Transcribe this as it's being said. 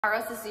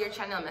Taurus, this is your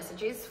channel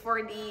messages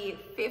for the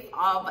 5th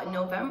of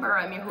November.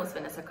 I'm your host,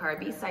 Vanessa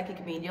Carby,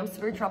 psychic medium,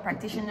 spiritual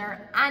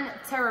practitioner, and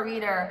tarot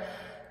reader.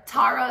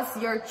 Taurus,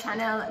 your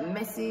channel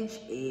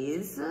message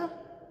is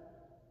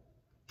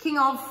King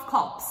of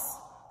Cups.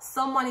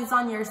 Someone is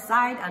on your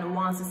side and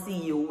wants to see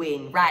you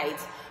win, right?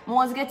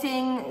 A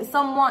King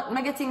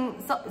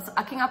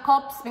of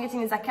Cups, I'm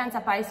getting is a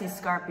Cancer, Pisces,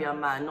 Scorpio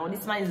man. Now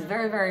this man is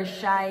very, very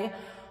shy,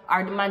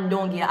 or the man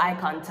don't get eye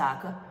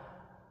contact.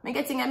 Me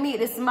getting a meet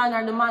this man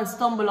or the man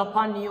stumble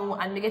upon you,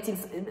 and me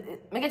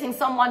getting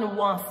someone who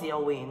wants you to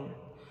win.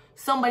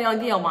 Somebody on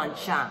there one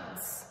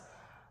chance.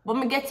 But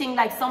me getting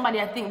like somebody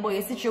I think about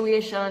a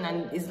situation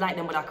and it's like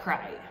them would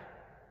cry.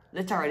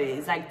 Literally,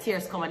 it's like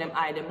tears come at them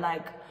eye. Them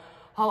like,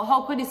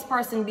 how could this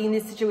person be in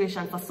this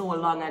situation for so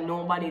long and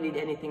nobody did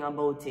anything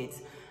about it?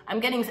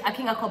 I'm getting a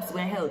King of Cups will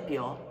help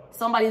you.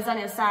 Somebody's on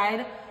your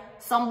side.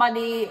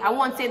 Somebody, I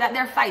won't say that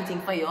they're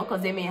fighting for you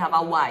because they may have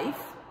a wife.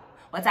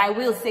 But I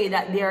will say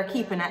that they are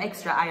keeping an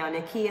extra eye on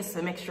the case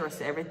to make sure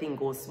so everything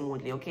goes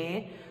smoothly,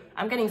 okay?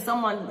 I'm getting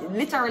someone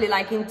literally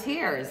like in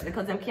tears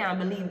because they can't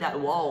believe that,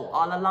 whoa,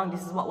 all along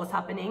this is what was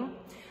happening.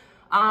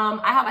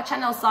 I have a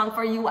channel song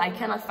for you. I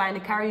cannot find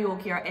the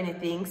karaoke or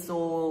anything,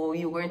 so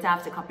you're going to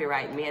have to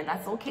copyright me, and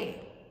that's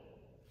okay.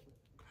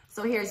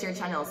 So here's your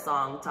channel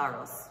song,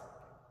 Taurus.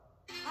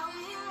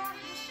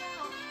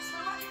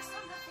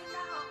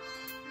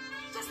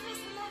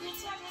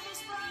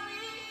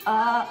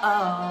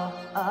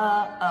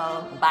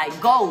 By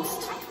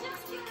Ghost.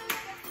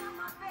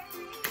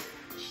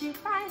 She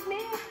finds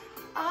me.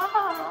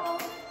 Oh.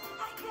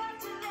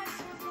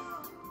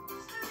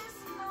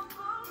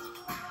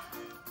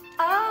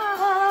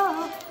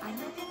 Oh.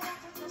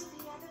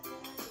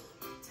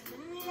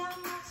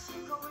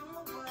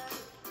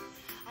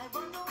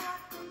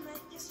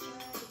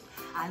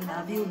 I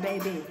love you,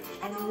 baby.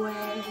 Anyway,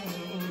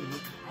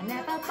 I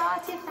never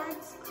bought you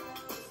fancy.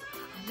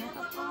 I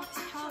never bought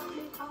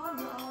chocolate or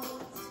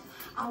rose.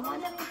 I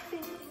wanna be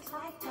things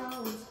like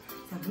those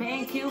to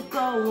make you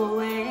go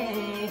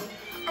away.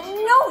 I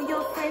know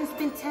your friends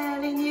been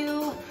telling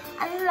you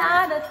a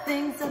lot of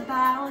things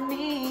about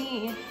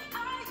me.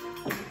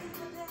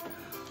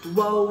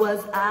 What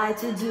was I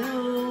to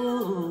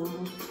do?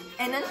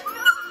 And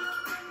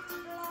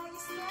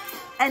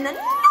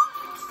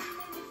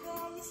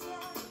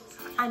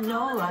I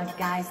know our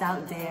guys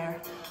out there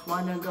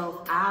wanna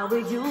go out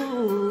with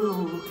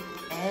you.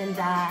 And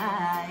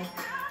I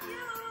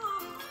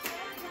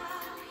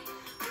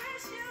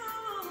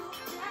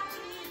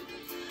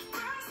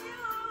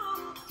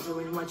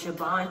doing what you're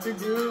born to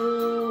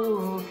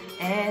do.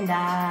 And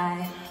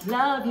I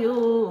love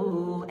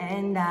you.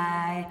 And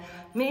I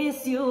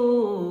miss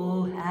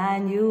you.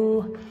 And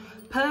you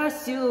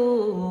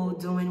pursue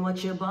doing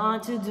what you're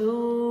born to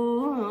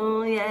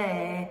do.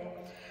 Yeah.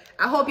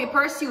 I hope you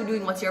pursue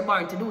doing what you're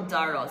born to do,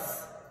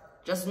 Taurus.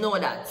 Just know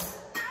that.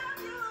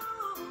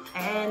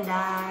 And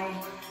I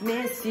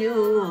miss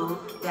you,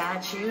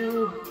 that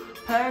you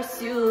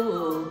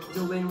pursue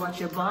doing what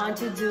you're born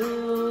to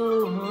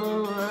do.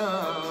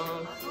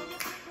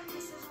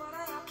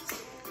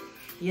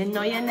 You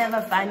know you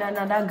never find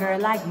another girl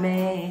like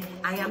me.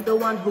 I am the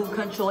one who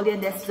control your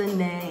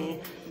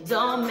destiny.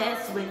 Don't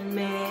mess with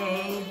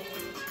me.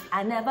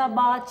 I never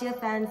bought you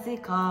fancy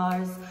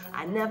cars.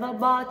 I never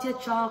bought you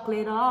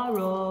chocolate or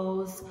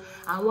rose.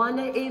 I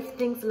wonder if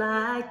things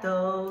like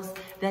those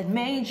that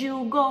made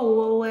you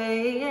go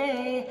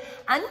away.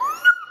 I know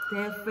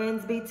their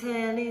friends be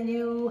telling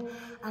you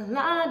a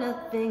lot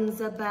of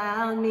things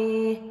about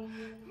me.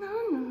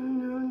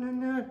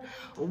 No.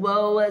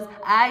 What was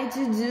I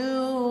to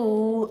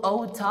do?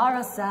 Oh,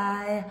 Taurus,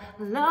 I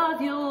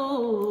love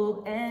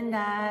you. And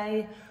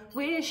I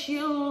wish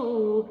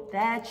you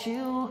that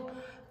you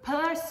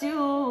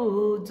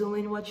pursue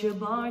doing what you're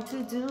born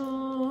to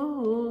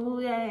do.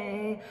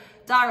 Yeah.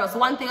 Taurus,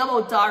 one thing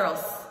about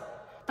Taurus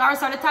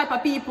are the type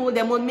of people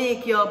that will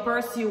make you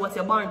pursue what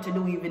you're born to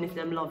do even if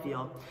they love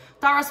you.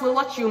 Taurus will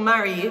watch you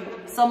marry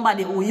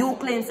somebody who you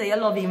claim say you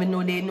love even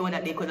though they know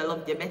that they could have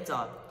loved you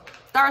better.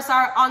 Taurus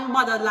are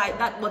unbothered like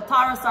that, but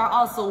Taurus are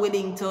also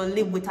willing to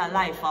live with a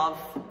life of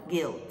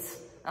guilt.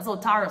 That's how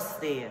Taurus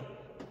stay.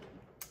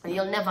 And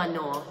you'll never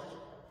know.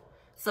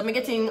 So I'm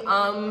getting,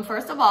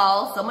 first of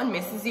all, someone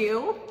misses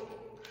you.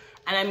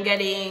 And I'm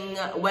getting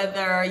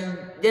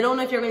whether, they don't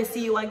know if you're going to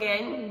see you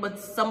again, but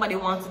somebody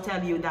wants to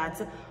tell you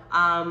that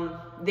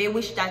they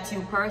wish that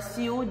you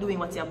pursue doing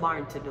what you're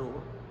born to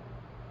do.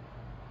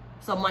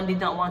 Someone did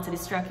not want to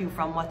distract you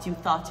from what you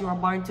thought you were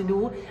born to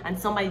do, and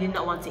somebody did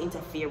not want to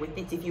interfere with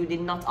it if you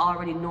did not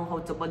already know how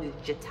to budget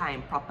your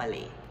time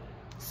properly.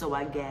 So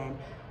again,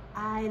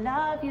 I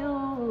love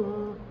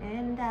you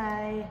and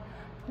I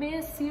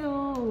miss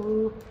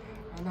you.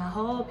 And I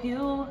hope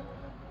you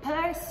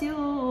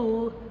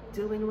pursue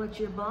doing what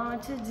you're born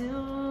to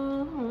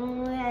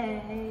do.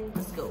 Hey.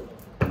 Let's go.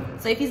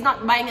 So if he's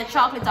not buying a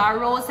chocolate or a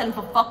rose, sell him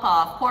for fuck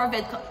off.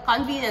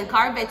 Convenient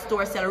Corvette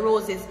store sell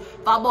roses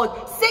for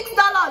about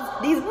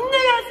 $6. These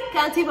niggas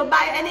can't even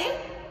buy any.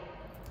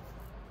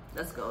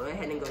 Let's go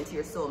ahead and go into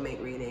your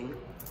soulmate reading.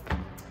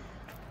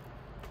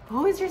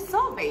 Who is your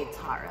soulmate,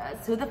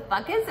 Taurus? Who the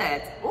fuck is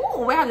it?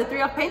 Oh, we have the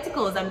Three of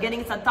Pentacles. I'm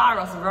getting some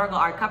Taurus, Virgo,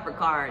 or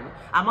Capricorn.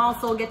 I'm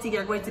also getting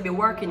you're going to be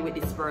working with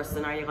this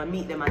person, or you're going to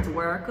meet them at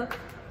work.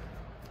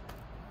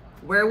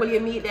 Where will you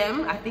meet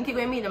them? I think you're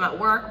going to meet them at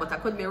work, but I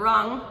could be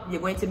wrong.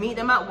 You're going to meet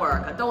them at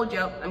work. I told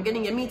you, I'm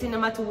getting you meeting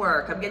them at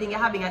work. I'm getting you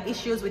having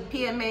issues with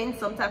payment,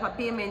 some type of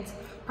payment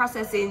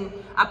processing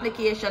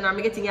application, or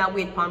I'm getting you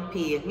wait on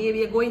pay. Maybe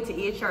you're going to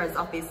HR's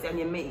office and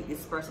you meet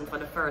this person for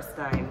the first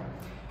time.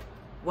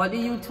 What do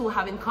you two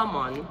have in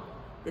common?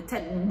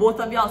 Both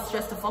of y'all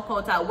stressed the fuck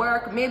out at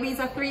work. Maybe it's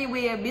a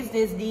three-way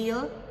business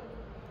deal.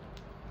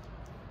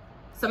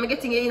 So I'm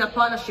getting you in a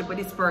partnership with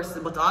this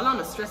person, but all on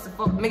the stress the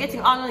fuck. I'm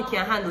getting all on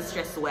can handle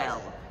stress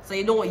well. So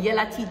you don't yell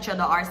at each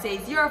other or say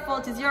it's your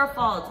fault, it's your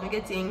fault. I'm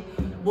getting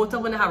both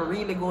of them have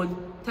really good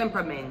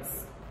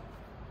temperaments.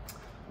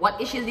 What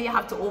issues do you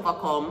have to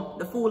overcome?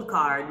 The Fool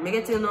card.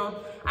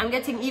 I'm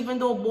getting even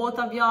though both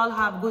of y'all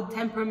have good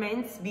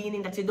temperaments,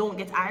 meaning that you don't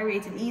get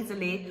irritated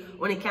easily,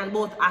 when you can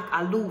both act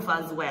aloof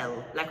as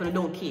well, like when you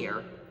don't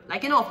care.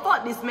 Like, you know,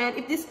 fuck this, man.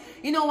 If this,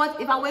 you know what,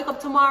 if I wake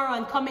up tomorrow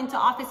and come into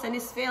office and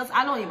this fails,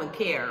 I don't even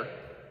care.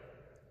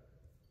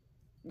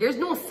 There's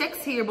no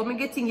sex here, but I'm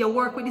getting your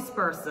work with this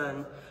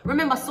person.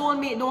 Remember,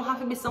 soulmate don't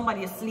have to be somebody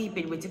you're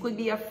sleeping with. It could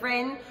be a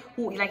friend,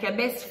 who, like your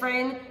best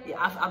friend,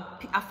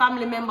 a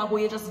family member who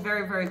you're just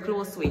very, very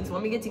close with. So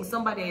I'm getting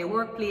somebody at your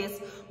workplace,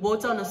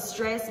 both on the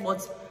stress,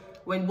 but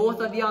when both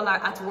of y'all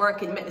are at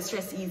work, it makes the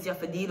stress easier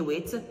to deal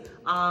with.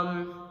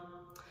 I'm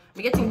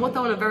getting both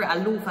of them very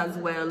aloof as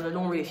well. They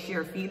don't really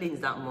share feelings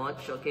that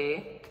much,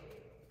 okay?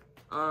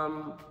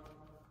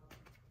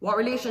 What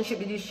relationship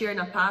did you share in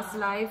a past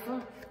life?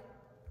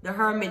 The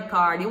Hermit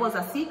card, it was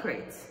a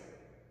secret.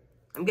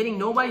 I'm getting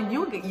nobody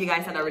knew you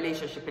guys had a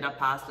relationship in a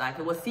past life.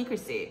 It was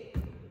secrecy.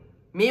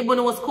 Maybe when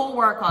it was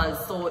co-workers,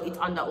 so it's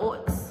under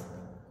oaths.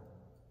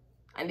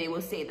 And they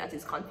will say that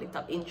it's conflict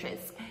of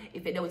interest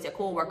if it was your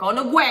co-worker. On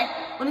the way,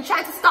 when you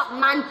try to stop,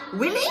 man,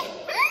 really?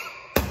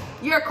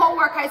 Your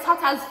co-worker is hot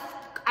as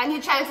and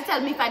you're trying to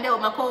tell me if I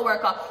dealt with my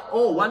co-worker,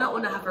 oh, one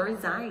not have to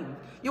resign.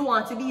 You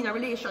want to be in a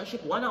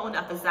relationship, one not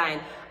have to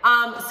resign.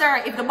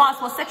 Sir, if the boss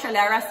was sexually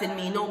harassing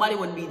me, nobody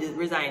would be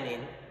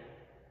resigning.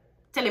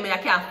 Telling me I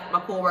can't have my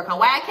co-worker.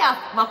 Why I can't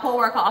have my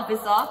co-worker,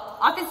 officer?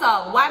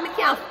 Officer, why I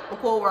can't have my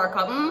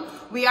co-worker?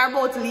 We are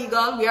both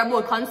legal, we are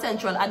both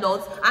consensual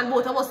adults, and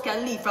both of us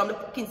can leave from the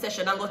cooking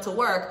session and go to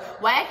work.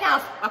 Why I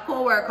can't have a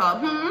co-worker?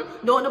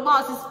 Don't the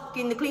boss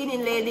is the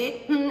cleaning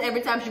lady?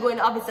 Every time she go in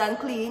the office and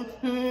clean.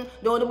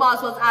 Don't the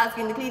boss was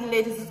asking the cleaning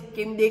lady to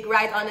give dick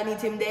right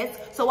underneath him desk?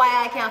 So why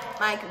I can't have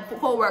my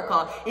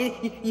co-worker?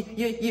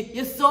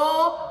 You're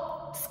so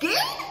scared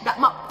that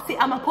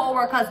I'm a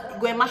co-workers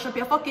going to mash up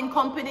your fucking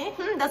company?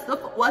 That's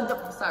what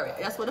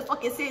the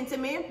fuck you're saying to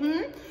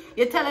me?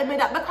 You're telling me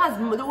that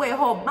because the way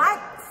how my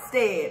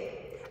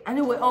stay and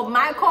the way how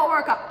my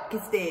co-worker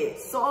can stay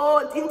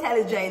so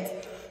intelligent,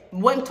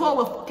 when two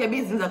of fuck your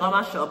business are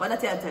gonna mash up, and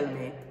that's what you tell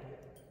me.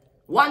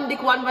 One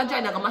dick, one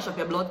vagina gonna mash up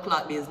your blood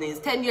clot business.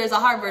 10 years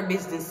of Harvard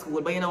Business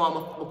School, but you know I'm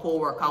a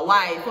co-worker.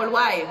 Why? Well,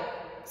 why?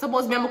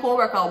 Suppose me and my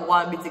co-worker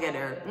want to be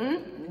together.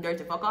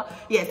 Dirty fucker.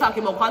 Yeah,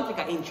 talking about conflict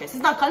of interest.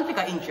 It's not conflict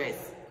of interest,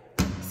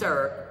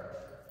 sir.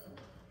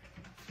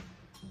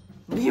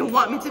 Do you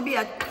want me to be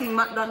a King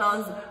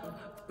McDonald's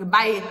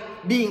by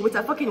being with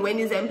a fucking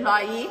Wendy's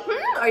employee?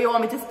 Or you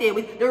want me to stay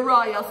with the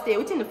royal, stay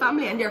within the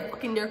family and their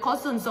fucking their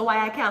cousins? So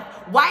why I can't?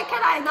 Why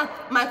can I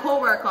not? My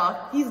co-worker,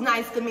 he's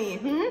nice to me.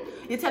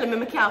 You're telling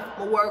me I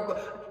can't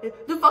work.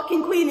 The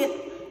fucking queen,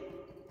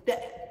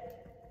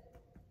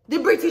 the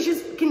British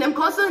is fucking them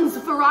cousins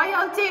for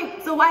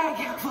royalty. So why I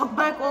can't fuck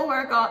my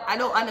co-worker? I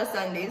don't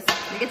understand this.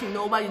 You're getting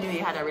nobody knew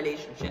you had a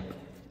relationship.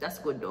 That's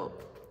good though.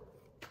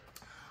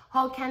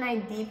 How can I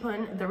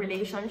deepen the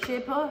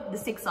relationship? The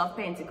Six of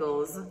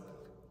Pentacles.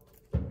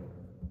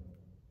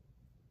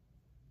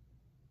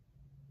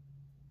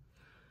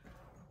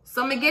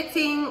 So I'm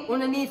getting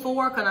on the need for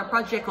work on a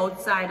project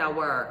outside of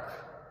work.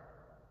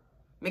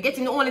 I'm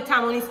getting the only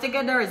time when it's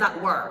together is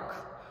at work.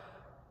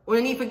 We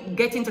need to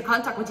get into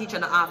contact with each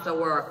other after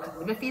work.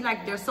 I feel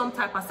like there's some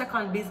type of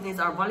second business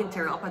or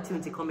voluntary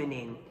opportunity coming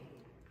in.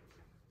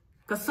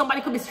 Because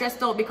somebody could be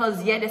stressed out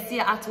because, yeah, they see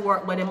you at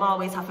work, but they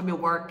always have to be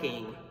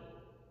working.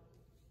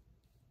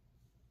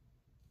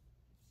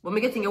 When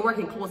we're getting you work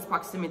in close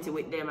proximity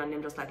with them and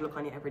them just like look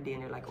on you every day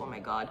and you're like, oh my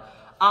God.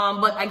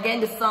 But again,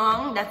 the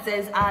song that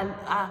says,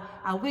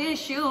 I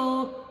wish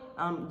you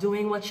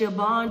doing what you're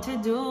born to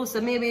do.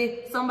 So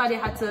maybe somebody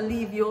had to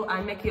leave you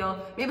and make you,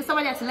 maybe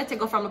somebody had to let you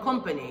go from the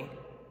company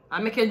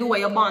and make you do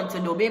what you're born to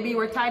do. Maybe you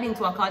were tied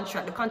into a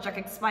contract, the contract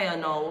expire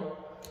now.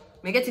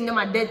 We're getting them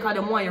a dead because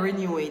the more you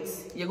renew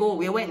it, you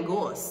went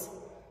ghost.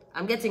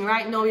 I'm getting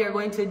right now you're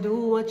going to do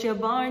what you're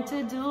born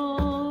to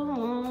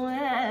do.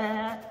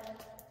 Yeah.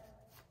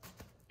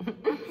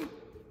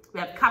 We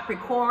have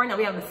Capricorn and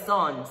we have the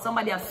sun.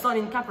 Somebody has sun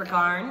in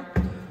Capricorn.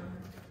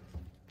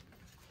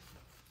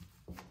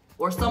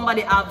 Or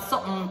somebody have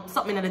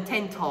something in the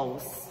 10th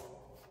house.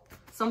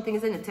 Something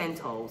is in the 10th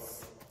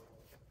house.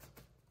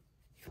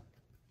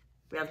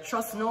 We have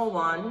trust no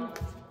one.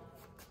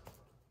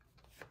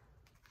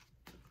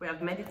 we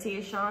have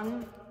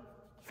meditation,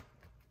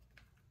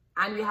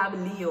 and we have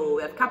Leo.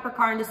 We have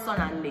Capricorn, the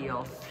Sun, and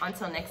Leo.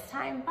 Until next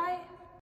time, bye.